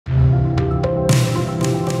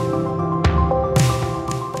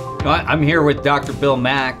I'm here with Dr. Bill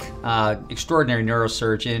Mack, extraordinary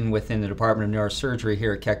neurosurgeon within the Department of Neurosurgery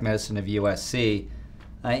here at Keck Medicine of USC.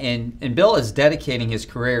 And Bill is dedicating his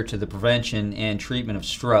career to the prevention and treatment of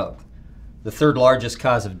stroke, the third largest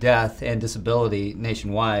cause of death and disability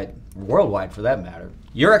nationwide, worldwide for that matter.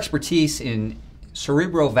 Your expertise in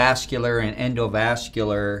cerebrovascular and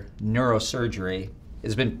endovascular neurosurgery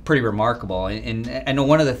has been pretty remarkable. And I know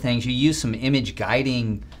one of the things, you use some image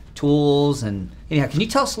guiding tools, and anyhow, can you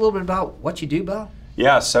tell us a little bit about what you do, Bill?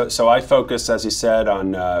 Yeah, so I focus, as you said,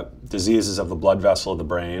 on diseases of the blood vessel of the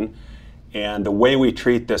brain, and the way we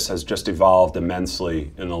treat this has just evolved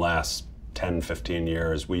immensely in the last 10, 15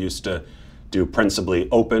 years. We used to do principally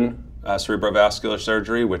open cerebrovascular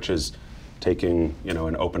surgery, which is taking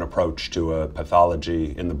an open approach to a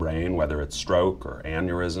pathology in the brain, whether it's stroke or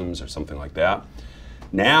aneurysms or something like that.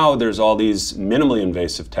 Now there's all these minimally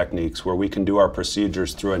invasive techniques where we can do our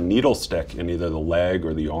procedures through a needle stick in either the leg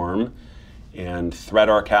or the arm and thread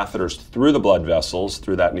our catheters through the blood vessels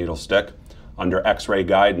through that needle stick under X-ray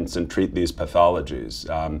guidance and treat these pathologies.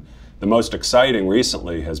 The most exciting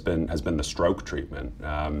recently has been the stroke treatment.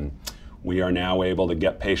 We are now able to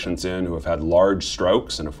get patients in who have had large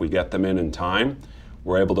strokes, and if we get them in time,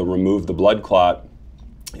 we're able to remove the blood clot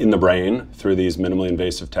in the brain through these minimally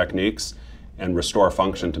invasive techniques and restore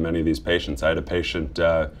function to many of these patients. I had a patient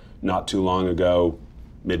not too long ago,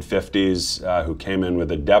 mid-50s, who came in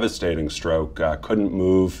with a devastating stroke, couldn't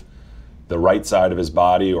move the right side of his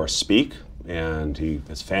body or speak, and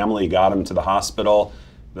his family got him to the hospital.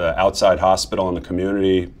 The outside hospital in the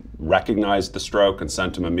community recognized the stroke and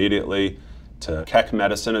sent him immediately to Keck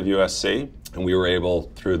Medicine of USC, and we were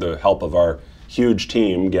able, through the help of our huge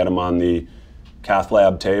team, get him on the cath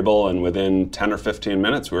lab table, and within 10 or 15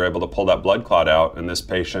 minutes we were able to pull that blood clot out, and this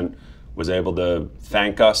patient was able to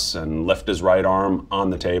thank us and lift his right arm on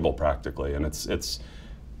the table practically, and it's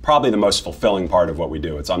probably the most fulfilling part of what we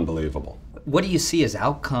do. It's unbelievable. What do you see as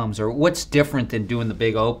outcomes, or what's different than doing the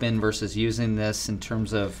big open versus using this in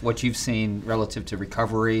terms of what you've seen relative to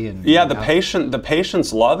recovery? And yeah, the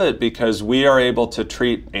patients love it because we are able to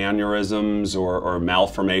treat aneurysms or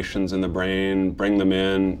malformations in the brain, bring them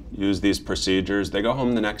in, use these procedures. They go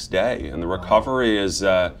home the next day, and the recovery is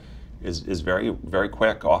very, very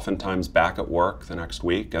quick, oftentimes back at work the next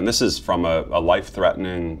week. And this is from a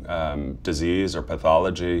life-threatening disease or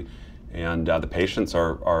pathology, and the patients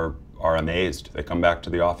are amazed. They come back to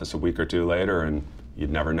the office a week or two later, and you'd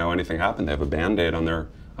never know anything happened. They have a Band-Aid on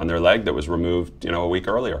their leg that was removed, a week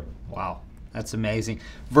earlier. Wow, that's amazing.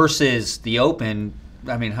 Versus the open,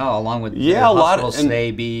 I mean, how long would the hospital stay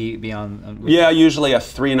be on? Yeah, usually a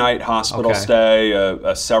 3-night hospital stay,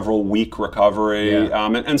 a several-week recovery,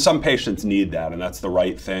 and some patients need that, and that's the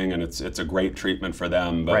right thing, and it's a great treatment for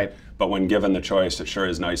them. But when given the choice, it sure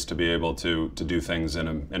is nice to be able to do things in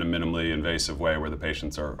a minimally invasive way where the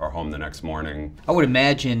patients are home the next morning. I would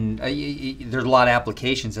imagine there's a lot of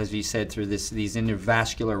applications, as you said, through these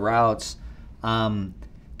endovascular routes.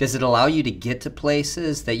 Does it allow you to get to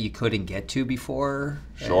places that you couldn't get to before?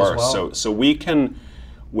 Sure. As well? So we can,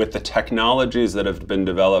 with the technologies that have been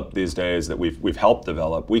developed these days that we've helped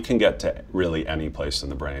develop, we can get to really any place in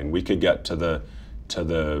the brain. We could get to the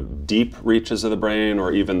deep reaches of the brain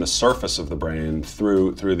or even the surface of the brain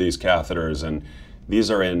through these catheters, and these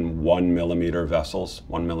are in 1 millimeter vessels,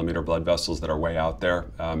 1 millimeter blood vessels that are way out there.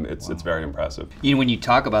 It's very impressive. When you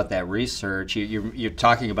talk about that research, you're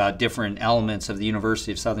talking about different elements of the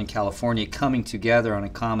University of Southern California coming together on a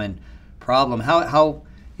common problem. How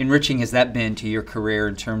enriching has that been to your career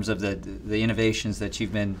in terms of the innovations that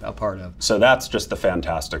you've been a part of? So that's just the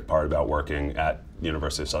fantastic part about working at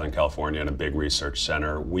University of Southern California in a big research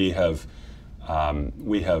center. We have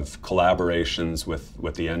collaborations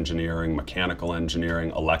with the engineering, mechanical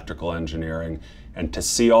engineering, electrical engineering, and to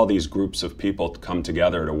see all these groups of people come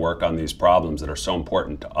together to work on these problems that are so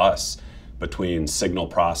important to us between signal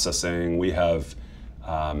processing. We have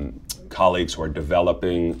colleagues who are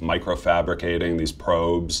developing, microfabricating these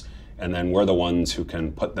probes, and then we're the ones who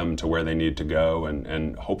can put them to where they need to go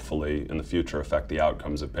and hopefully in the future affect the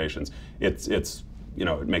outcomes of patients. It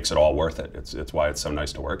makes it all worth it. It's why it's so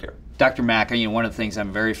nice to work here. Dr. Mack, one of the things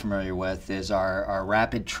I'm very familiar with is our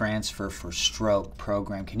Rapid Transfer for Stroke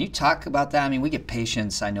program. Can you talk about that? We get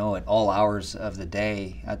patients, I know, at all hours of the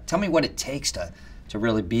day. Tell me what it takes to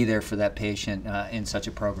really be there for that patient in such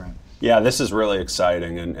a program. Yeah, this is really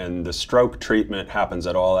exciting, and the stroke treatment happens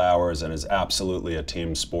at all hours and is absolutely a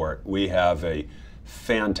team sport. We have a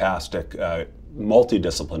fantastic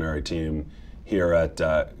multidisciplinary team here at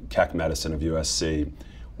Keck Medicine of USC.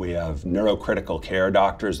 We have neurocritical care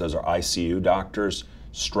doctors, those are ICU doctors,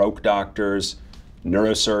 stroke doctors,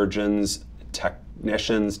 neurosurgeons,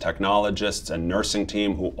 technicians, technologists, and nursing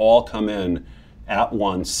team who all come in at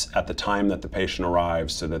once at the time that the patient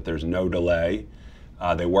arrives so that there's no delay.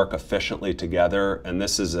 They work efficiently together, and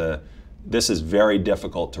this is very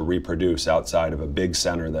difficult to reproduce outside of a big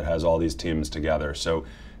center that has all these teams together. So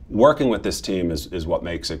working with this team is what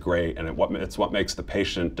makes it great, and it's what makes the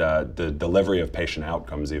patient, the delivery of patient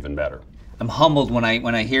outcomes even better. I'm humbled when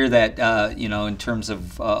I hear that, in terms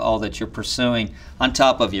of all that you're pursuing, on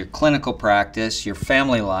top of your clinical practice, your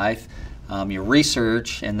family life, your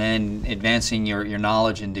research, and then advancing your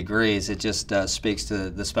knowledge and degrees. It just speaks to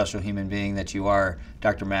the special human being that you are,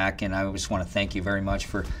 Dr. Mack, and I just want to thank you very much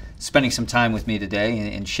for spending some time with me today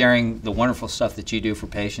and sharing the wonderful stuff that you do for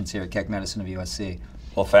patients here at Keck Medicine of USC.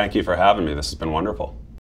 Well, thank you for having me. This has been wonderful.